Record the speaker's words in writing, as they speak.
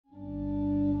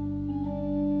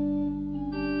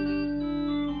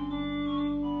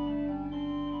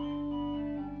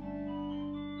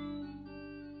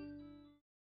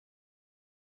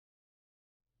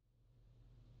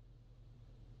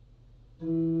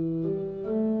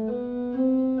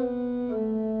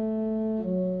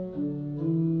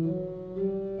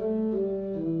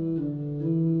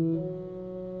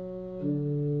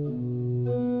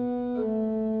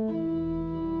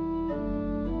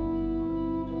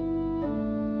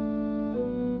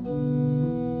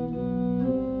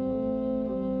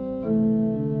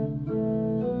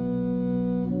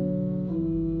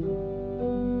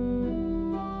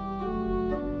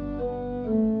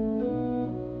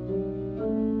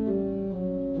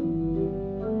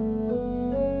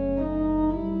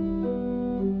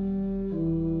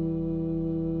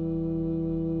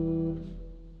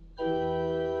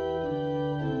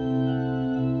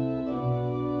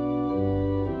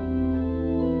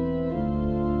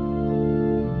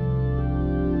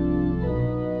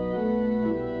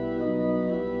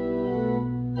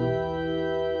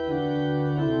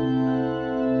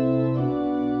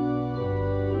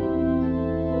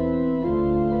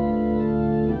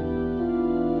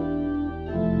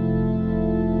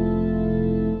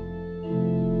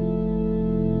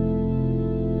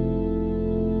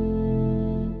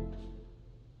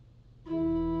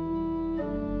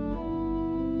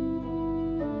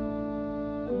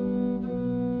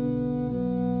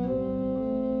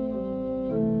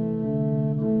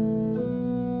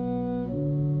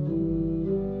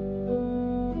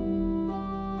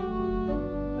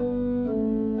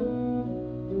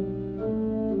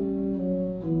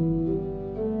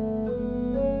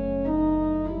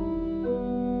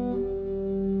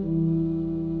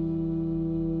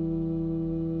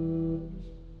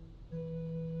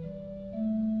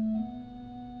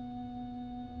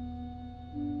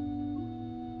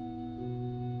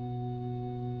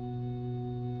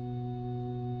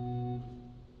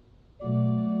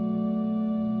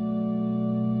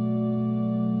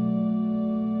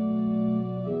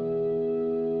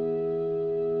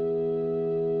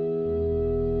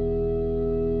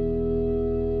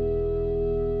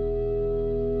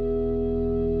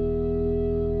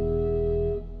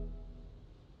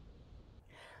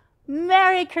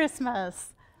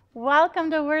Christmas! Welcome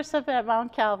to worship at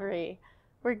Mount Calvary.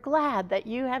 We're glad that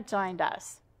you have joined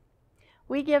us.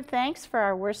 We give thanks for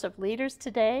our worship leaders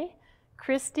today,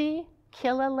 Kristi,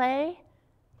 Killelea,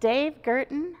 Dave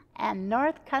Gerton, and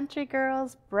North Country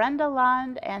girls Brenda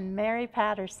and Mary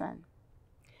Peterson.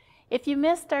 If you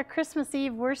missed our Christmas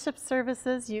Eve worship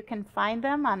services, you can find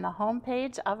them on the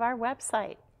homepage of our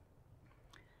website.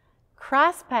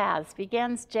 Cross Paths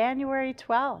begins January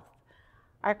 12th.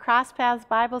 Our Cross Paths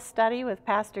Bible study with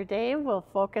Pastor Dave will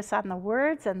focus on the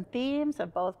words and themes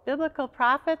of both biblical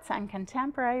prophets and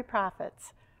contemporary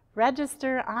prophets.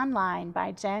 Register online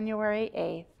by January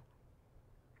 8th.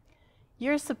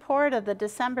 Your support of the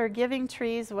December giving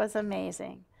trees was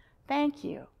amazing. Thank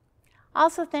you.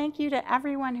 Also, thank you to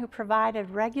everyone who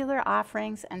provided regular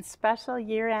offerings and special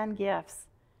year-end gifts.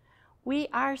 We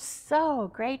are so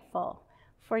grateful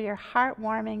for your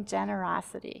heartwarming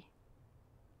generosity.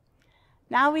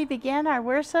 Now we begin our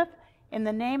worship in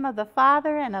the name of the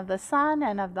Father, and of the Son,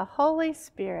 and of the Holy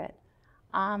Spirit.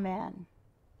 Amen.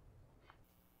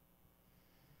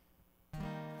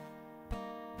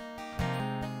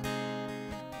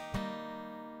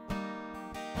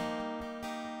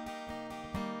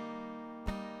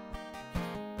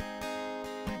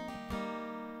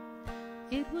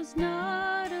 It was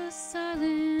not a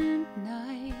silent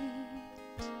night.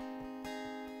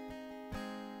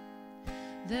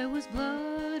 There was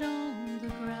blood on the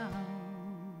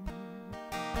ground.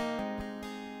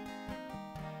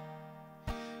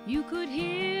 You could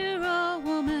hear a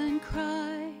woman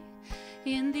cry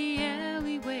in the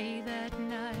alleyway that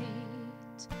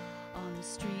night on the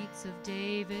streets of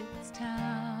David's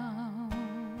town.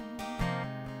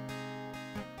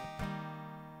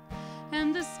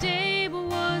 And the stable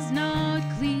was not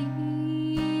clean,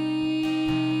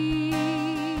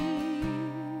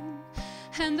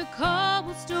 and the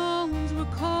cobblestones were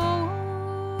cold,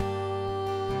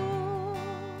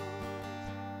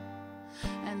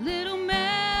 and little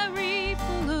Mary,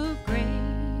 full of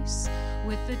grace,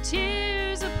 with the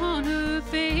tears upon her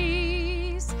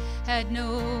face, had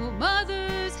no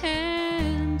mother's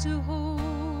hand to hold.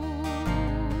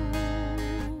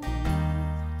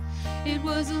 It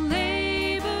was a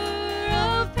labor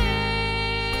of pain.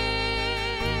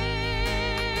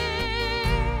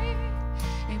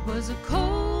 It was a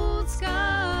cold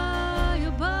sky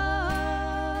above.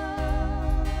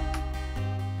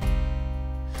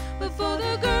 But for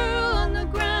the girl on the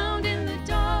ground in the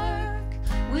dark,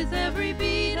 with every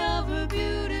beat of her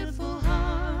beautiful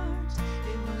heart,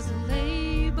 it was a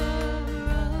labor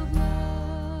of love.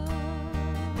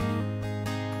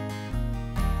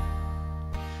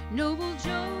 Noble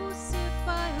Joseph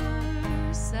by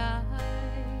her side,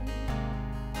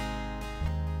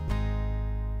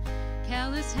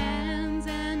 callous hands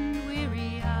and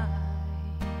weary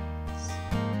eyes.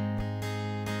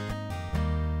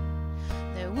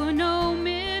 There were no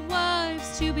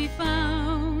midwives to be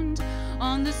found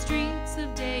on the streets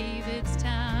of David's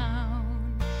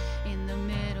town in the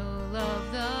middle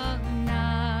of the night.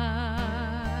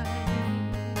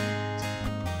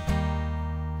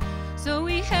 So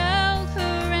he held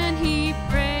her and he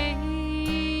prayed,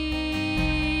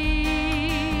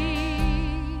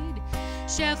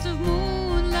 shafts of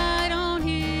moonlight on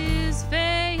his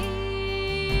face.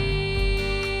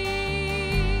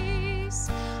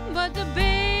 But the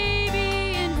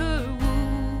baby in her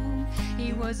womb,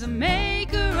 he was a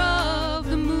maker of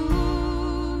the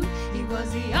moon. He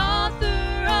was the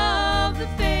author of the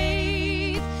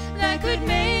faith that could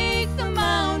make the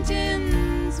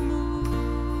mountains move.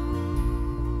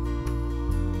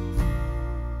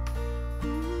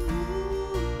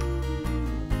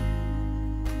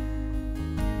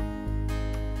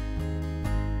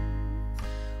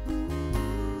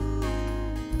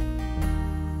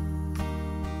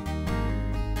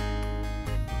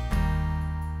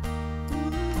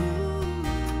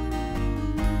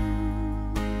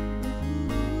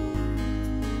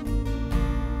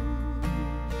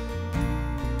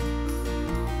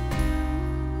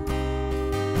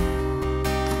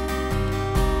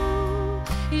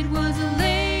 It was a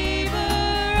labor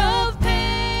of pain.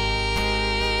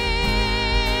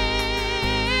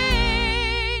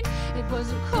 It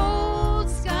was a cold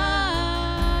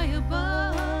sky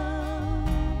above.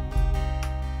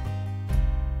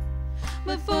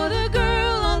 But for the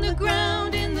girl on the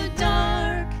ground in the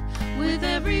dark, with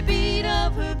every beat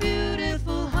of her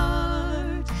beautiful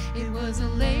heart, it was a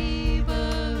labor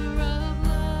of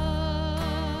love.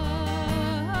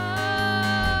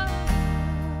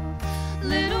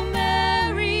 Little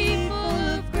Mary, full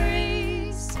of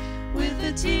grace, with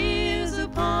the tears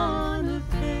upon her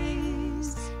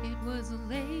face, it was a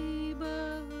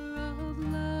labor of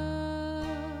love.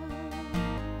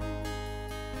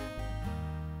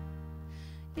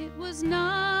 It was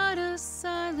not a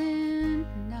silent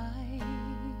night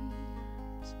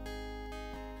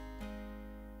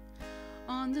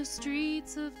on the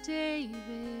streets of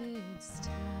David's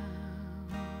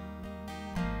town.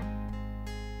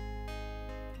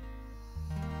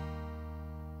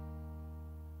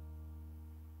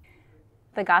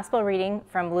 The Gospel reading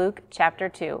from Luke chapter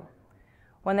 2.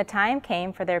 When the time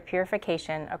came for their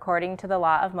purification according to the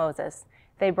law of Moses,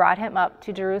 they brought him up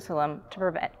to Jerusalem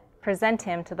to present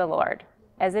him to the Lord.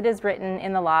 As it is written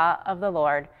in the law of the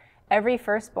Lord, every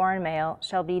firstborn male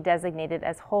shall be designated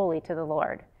as holy to the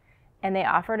Lord. And they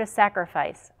offered a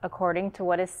sacrifice according to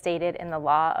what is stated in the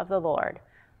law of the Lord,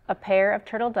 a pair of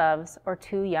turtle doves or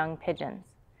 2 young pigeons.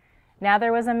 Now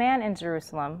there was a man in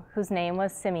Jerusalem whose name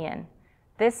was Simeon.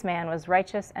 This man was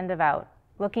righteous and devout,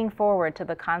 looking forward to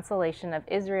the consolation of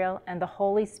Israel, and the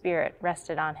Holy Spirit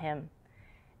rested on him.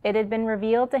 It had been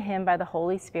revealed to him by the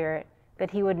Holy Spirit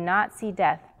that he would not see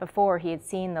death before he had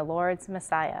seen the Lord's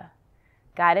Messiah.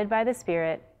 Guided by the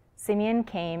Spirit, Simeon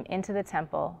came into the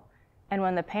temple, and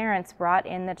when the parents brought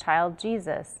in the child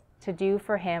Jesus to do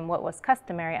for him what was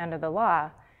customary under the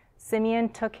law, Simeon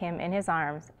took him in his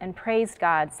arms and praised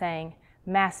God, saying,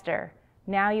 "Master,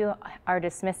 now you are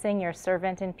dismissing your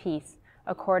servant in peace,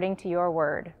 according to your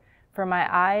word. For my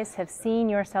eyes have seen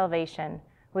your salvation,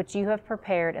 which you have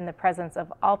prepared in the presence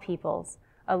of all peoples,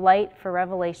 a light for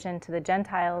revelation to the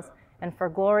Gentiles and for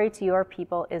glory to your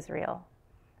people Israel."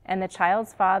 And the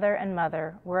child's father and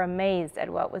mother were amazed at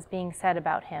what was being said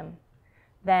about him.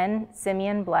 Then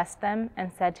Simeon blessed them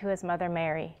and said to his mother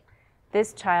Mary,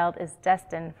 "This child is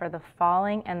destined for the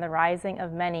falling and the rising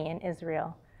of many in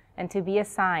Israel, and to be a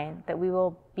sign that we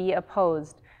will be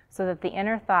opposed, so that the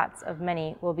inner thoughts of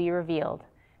many will be revealed,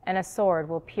 and a sword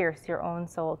will pierce your own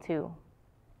soul too."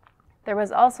 There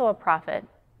was also a prophet,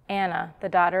 Anna, the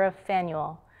daughter of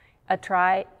Phanuel, of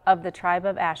the tribe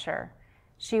of Asher.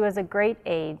 She was a great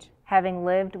age, having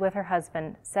lived with her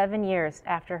husband 7 years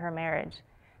after her marriage,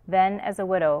 then as a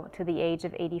widow to the age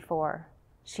of 84.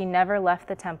 She never left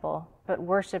the temple, but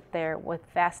worshipped there with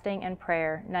fasting and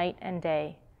prayer night and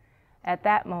day. At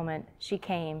that moment she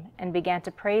came and began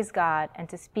to praise God and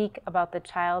to speak about the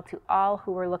child to all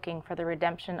who were looking for the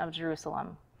redemption of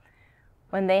Jerusalem.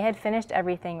 When they had finished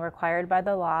everything required by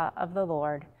the law of the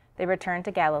Lord, they returned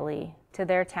to Galilee, to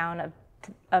their town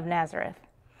of Nazareth.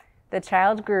 The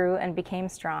child grew and became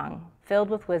strong, filled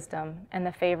with wisdom, and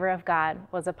the favor of God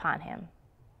was upon him.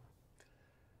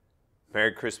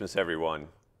 Merry Christmas, everyone.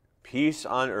 Peace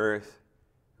on earth,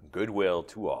 goodwill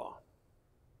to all.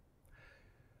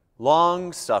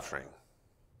 Long suffering.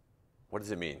 What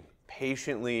does it mean?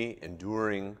 Patiently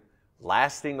enduring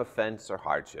lasting offense or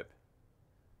hardship.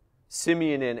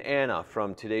 Simeon and Anna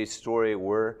from today's story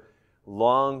were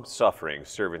long-suffering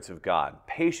servants of God,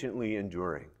 patiently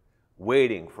enduring,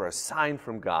 waiting for a sign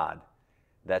from God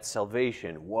that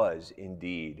salvation was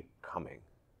indeed coming.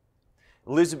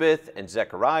 Elizabeth and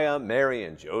Zechariah, Mary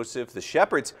and Joseph, the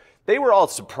shepherds, they were all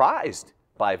surprised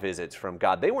by visits from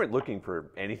God. They weren't looking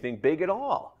for anything big at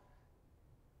all.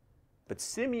 But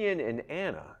Simeon and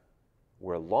Anna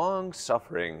were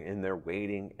long-suffering in their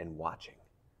waiting and watching,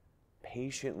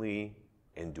 patiently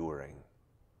enduring.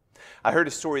 I heard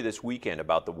a story this weekend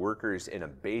about the workers in a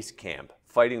base camp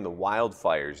fighting the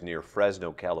wildfires near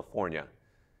Fresno, California.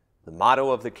 The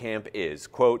motto of the camp is,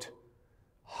 quote,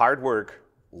 "Hard work,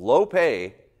 low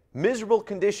pay, miserable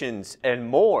conditions, and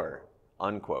more,"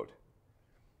 unquote.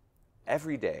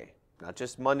 Every day, not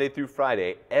just Monday through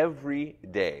Friday, every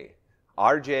day,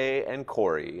 RJ and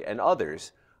Corey and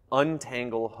others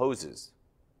untangle hoses.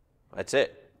 That's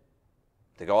it.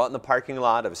 They go out in the parking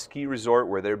lot of a ski resort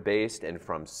where they're based, and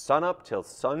from sunup till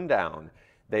sundown,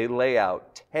 they lay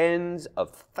out tens of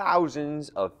thousands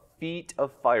of feet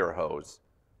of fire hose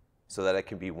so that it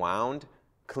can be wound,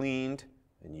 cleaned,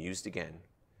 and used again.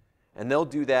 And they'll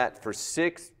do that for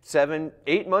 6, 7,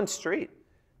 8 months straight.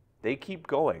 They keep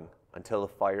going until the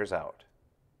fire's out.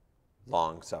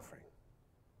 Long suffering.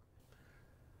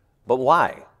 But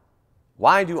why?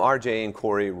 Why do RJ and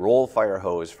Corey roll fire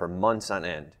hose for months on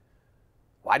end?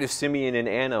 Why do Simeon and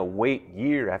Anna wait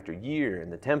year after year in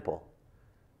the temple?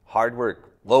 Hard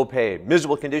work, low pay,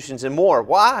 miserable conditions, and more.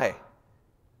 Why?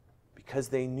 Because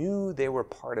they knew they were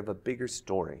part of a bigger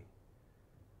story.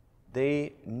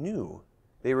 They knew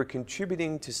they were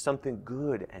contributing to something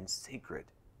good and sacred.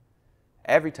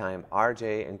 Every time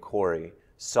RJ and Corey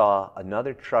saw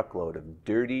another truckload of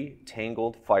dirty,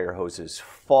 tangled fire hoses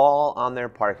fall on their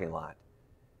parking lot,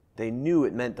 they knew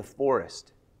it meant the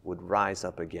forest would rise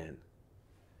up again.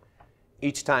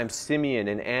 Each time Simeon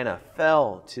and Anna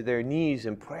fell to their knees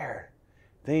in prayer,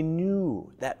 they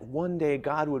knew that one day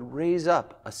God would raise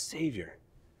up a Savior,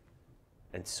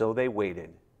 and so they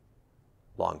waited,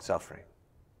 long-suffering.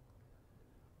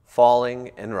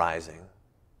 Falling and rising.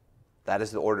 That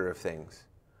is the order of things.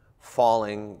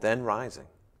 Falling, then rising.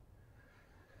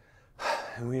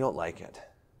 And we don't like it,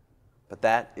 but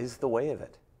that is the way of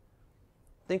it.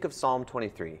 Think of Psalm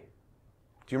 23. Do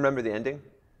you remember the ending?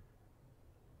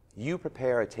 You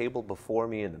prepare a table before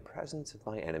me in the presence of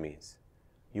my enemies.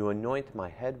 You anoint my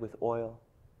head with oil.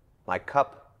 My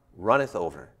cup runneth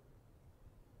over.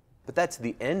 But that's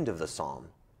the end of the psalm.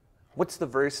 What's the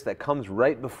verse that comes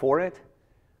right before it?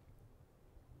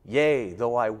 Yea,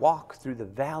 though I walk through the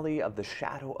valley of the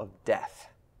shadow of death.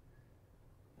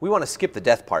 We want to skip the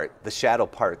death part, the shadow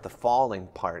part, the falling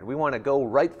part. We want to go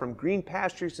right from green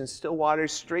pastures and still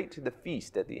waters straight to the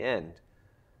feast at the end.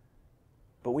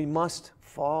 But we must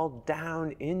fall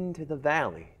down into the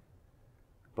valley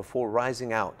before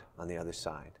rising out on the other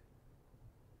side.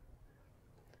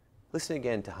 Listen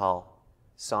again to how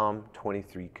Psalm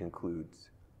 23 concludes.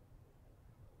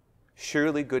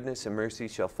 Surely goodness and mercy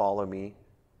shall follow me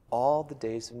all the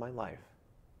days of my life,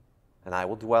 and I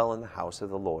will dwell in the house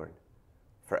of the Lord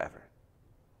forever.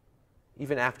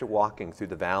 Even after walking through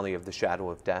the valley of the shadow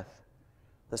of death,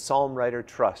 the psalm writer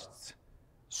trusts,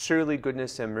 surely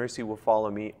goodness and mercy will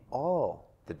follow me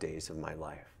all the days of my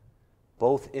life,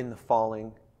 both in the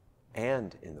falling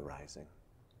and in the rising.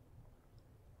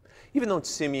 Even though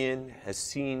Simeon has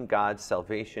seen God's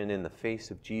salvation in the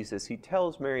face of Jesus, he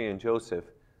tells Mary and Joseph,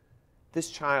 this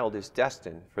child is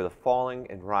destined for the falling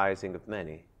and rising of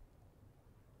many.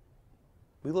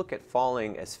 We look at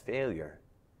falling as failure,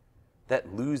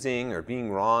 that losing or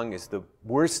being wrong is the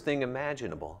worst thing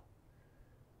imaginable.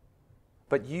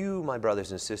 But you, my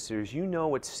brothers and sisters, you know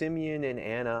what Simeon and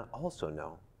Anna also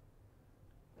know,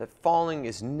 that falling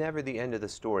is never the end of the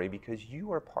story because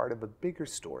you are part of a bigger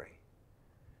story.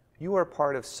 You are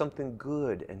part of something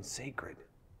good and sacred.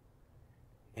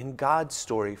 In God's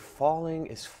story, falling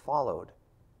is followed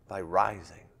by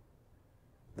rising.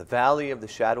 The valley of the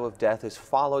shadow of death is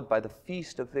followed by the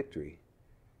feast of victory.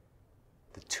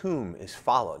 The tomb is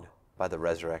followed by the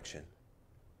resurrection.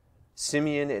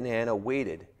 Simeon and Anna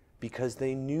waited because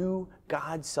they knew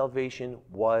God's salvation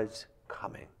was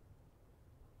coming.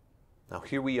 Now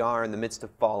here we are in the midst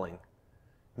of falling.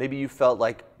 Maybe you felt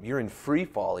like you're in free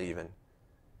fall even.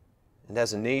 And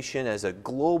as a nation, as a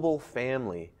global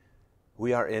family,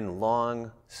 we are in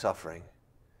long suffering,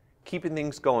 keeping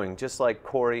things going, just like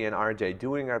Corey and RJ,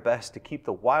 doing our best to keep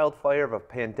the wildfire of a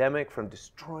pandemic from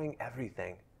destroying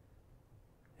everything.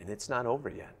 And it's not over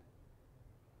yet.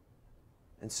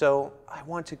 And so I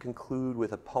want to conclude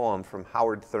with a poem from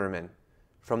Howard Thurman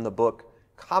from the book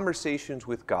Conversations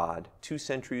with God, 2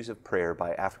 Centuries of Prayer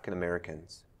by African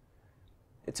Americans.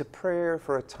 It's a prayer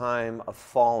for a time of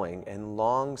falling and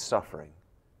long suffering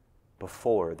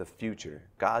before the future,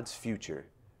 God's future,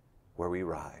 where we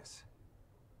rise.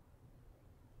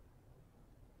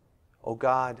 O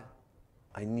God,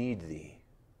 I need Thee.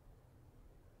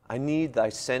 I need Thy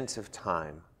sense of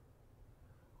time.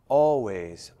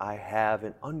 Always I have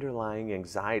an underlying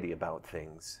anxiety about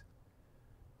things.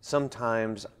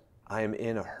 Sometimes I am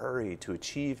in a hurry to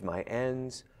achieve my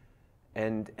ends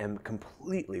and am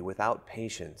completely without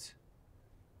patience.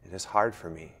 It is hard for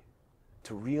me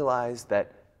to realize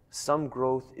that some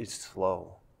growth is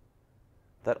slow,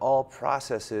 that all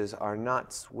processes are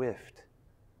not swift.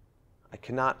 I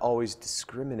cannot always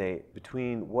discriminate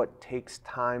between what takes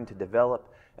time to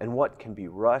develop and what can be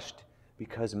rushed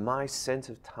because my sense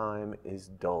of time is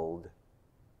dulled.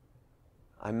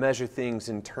 I measure things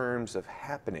in terms of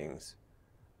happenings.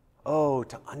 Oh,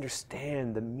 to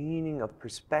understand the meaning of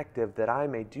perspective, that I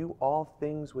may do all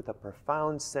things with a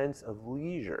profound sense of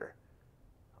leisure,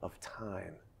 of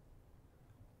time.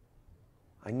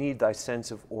 I need Thy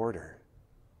sense of order.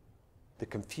 The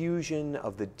confusion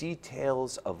of the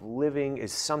details of living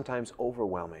is sometimes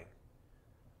overwhelming.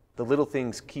 The little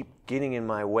things keep getting in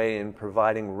my way and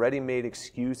providing ready-made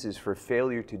excuses for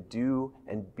failure to do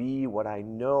and be what I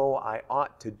know I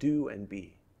ought to do and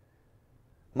be.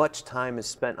 Much time is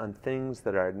spent on things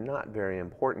that are not very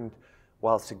important,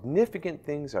 while significant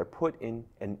things are put in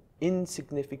an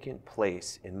insignificant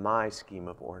place in my scheme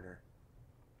of order.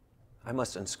 I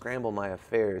must unscramble my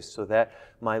affairs so that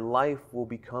my life will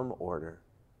become order.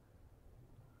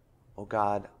 Oh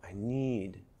God, I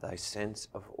need Thy sense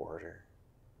of order.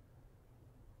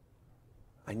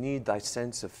 I need Thy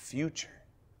sense of future.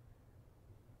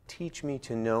 Teach me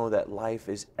to know that life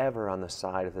is ever on the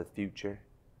side of the future.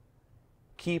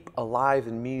 Keep alive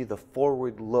in me the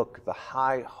forward look, the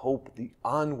high hope, the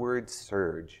onward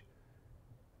surge.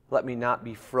 Let me not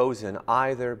be frozen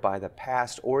either by the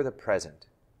past or the present.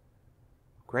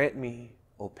 Grant me,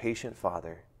 O patient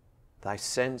Father, thy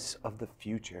sense of the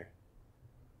future,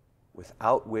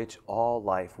 without which all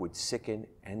life would sicken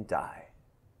and die.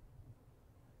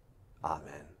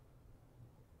 Amen.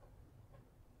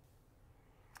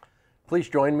 Please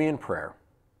join me in prayer.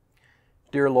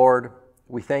 Dear Lord,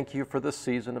 we thank you for this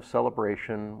season of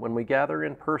celebration when we gather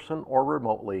in person or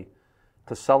remotely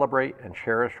to celebrate and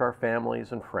cherish our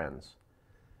families and friends.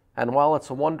 And while it's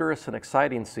a wondrous and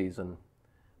exciting season,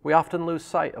 we often lose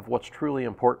sight of what's truly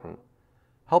important.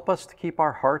 Help us to keep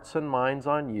our hearts and minds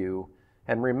on you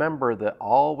and remember that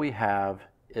all we have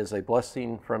is a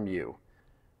blessing from you.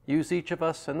 Use each of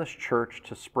us in this church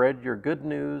to spread your good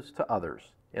news to others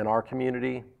in our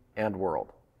community and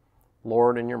world.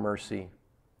 Lord, in your mercy,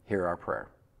 hear our prayer.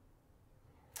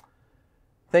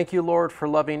 Thank you, Lord, for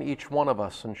loving each one of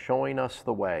us and showing us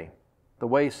the way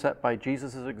set by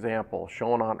Jesus' example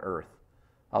shown on earth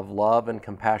of love and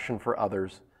compassion for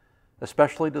others,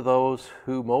 especially to those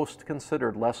who most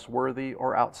considered less worthy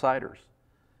or outsiders.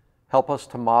 Help us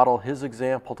to model his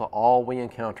example to all we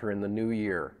encounter in the new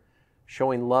year,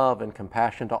 showing love and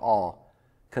compassion to all,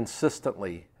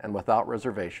 consistently and without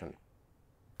reservation.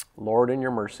 Lord, in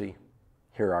your mercy,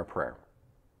 hear our prayer.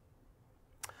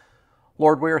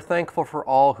 Lord, we are thankful for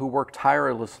all who work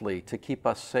tirelessly to keep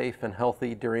us safe and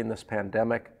healthy during this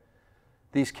pandemic.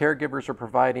 These caregivers are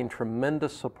providing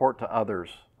tremendous support to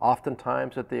others,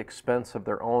 oftentimes at the expense of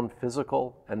their own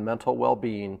physical and mental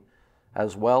well-being,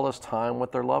 as well as time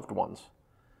with their loved ones.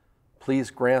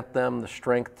 Please grant them the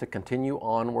strength to continue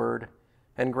onward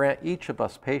and grant each of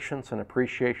us patience and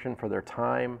appreciation for their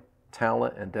time,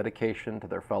 talent, and dedication to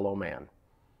their fellow man.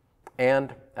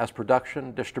 And as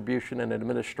production, distribution, and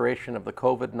administration of the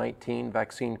COVID-19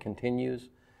 vaccine continues,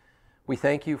 we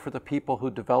thank you for the people who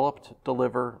developed,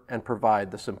 deliver, and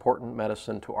provide this important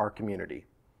medicine to our community.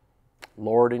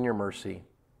 Lord, in your mercy,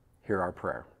 hear our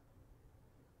prayer.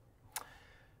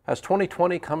 As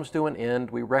 2020 comes to an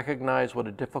end, we recognize what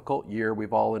a difficult year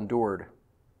we've all endured.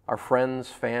 Our friends,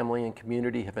 family, and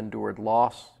community have endured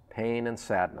loss, pain, and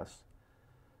sadness.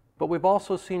 But we've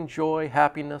also seen joy,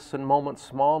 happiness, and moments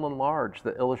small and large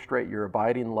that illustrate your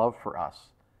abiding love for us.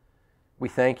 We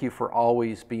thank you for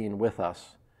always being with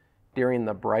us during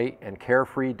the bright and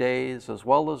carefree days, as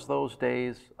well as those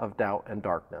days of doubt and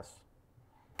darkness.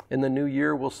 In the new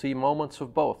year, we'll see moments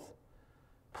of both.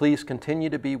 Please continue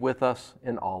to be with us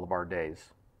in all of our days.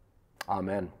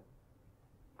 Amen.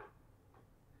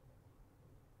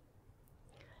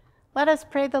 Let us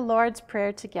pray the Lord's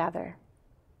Prayer together.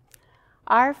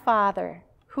 Our Father,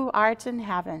 who art in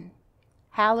heaven,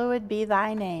 hallowed be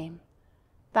thy name.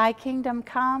 Thy kingdom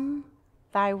come,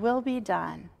 thy will be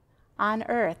done, on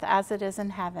earth as it is in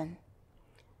heaven.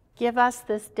 Give us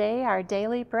this day our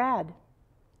daily bread,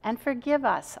 and forgive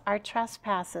us our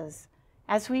trespasses,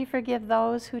 as we forgive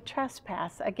those who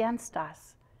trespass against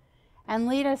us. And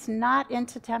lead us not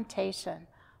into temptation,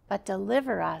 but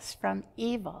deliver us from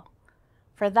evil.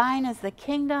 For thine is the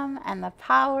kingdom and the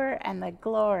power and the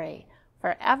glory,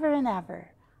 forever and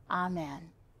ever. Amen.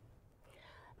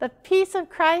 The peace of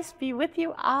Christ be with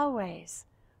you always.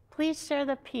 Please share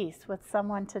the peace with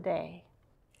someone today.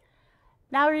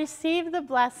 Now receive the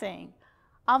blessing.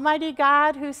 Almighty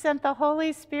God, who sent the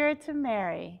Holy Spirit to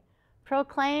Mary,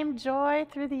 proclaimed joy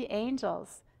through the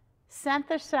angels, sent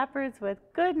the shepherds with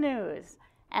good news,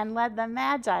 and led the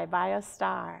Magi by a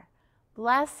star.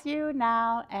 Bless you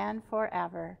now and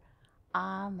forever.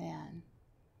 Amen.